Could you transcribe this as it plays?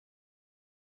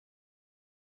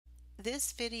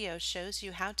This video shows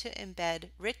you how to embed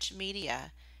rich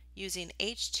media using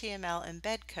HTML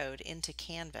embed code into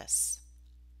Canvas.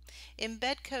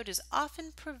 Embed code is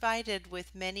often provided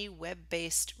with many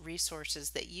web-based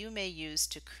resources that you may use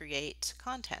to create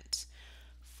content.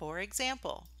 For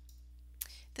example,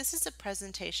 this is a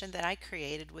presentation that I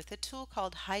created with a tool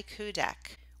called Haiku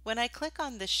Deck. When I click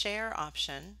on the Share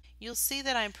option, you'll see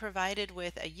that I'm provided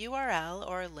with a URL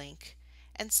or a link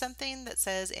and something that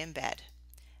says Embed.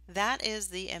 That is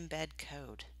the embed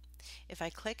code. If I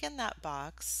click in that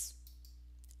box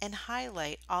and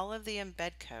highlight all of the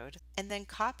embed code and then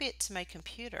copy it to my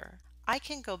computer, I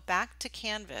can go back to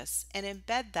Canvas and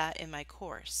embed that in my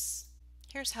course.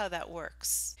 Here's how that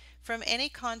works. From any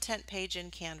content page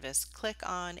in Canvas, click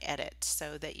on Edit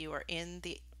so that you are in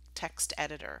the text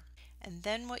editor. And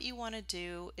then what you want to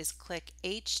do is click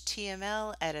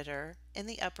HTML Editor in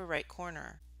the upper right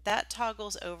corner. That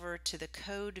toggles over to the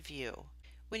code view.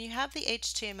 When you have the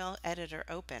HTML editor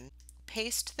open,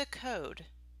 paste the code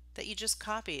that you just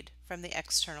copied from the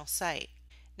external site.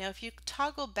 Now if you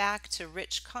toggle back to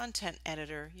Rich Content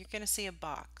Editor, you're going to see a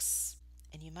box,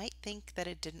 and you might think that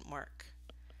it didn't work.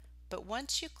 But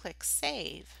once you click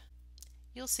Save,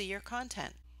 you'll see your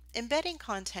content. Embedding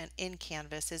content in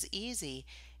Canvas is easy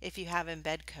if you have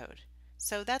embed code,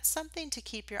 so that's something to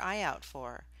keep your eye out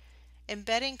for.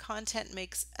 Embedding content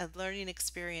makes a learning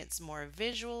experience more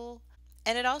visual,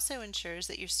 and it also ensures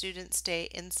that your students stay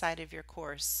inside of your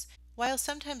course. While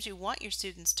sometimes you want your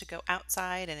students to go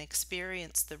outside and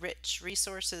experience the rich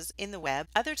resources in the web,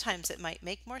 other times it might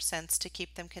make more sense to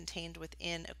keep them contained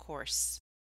within a course.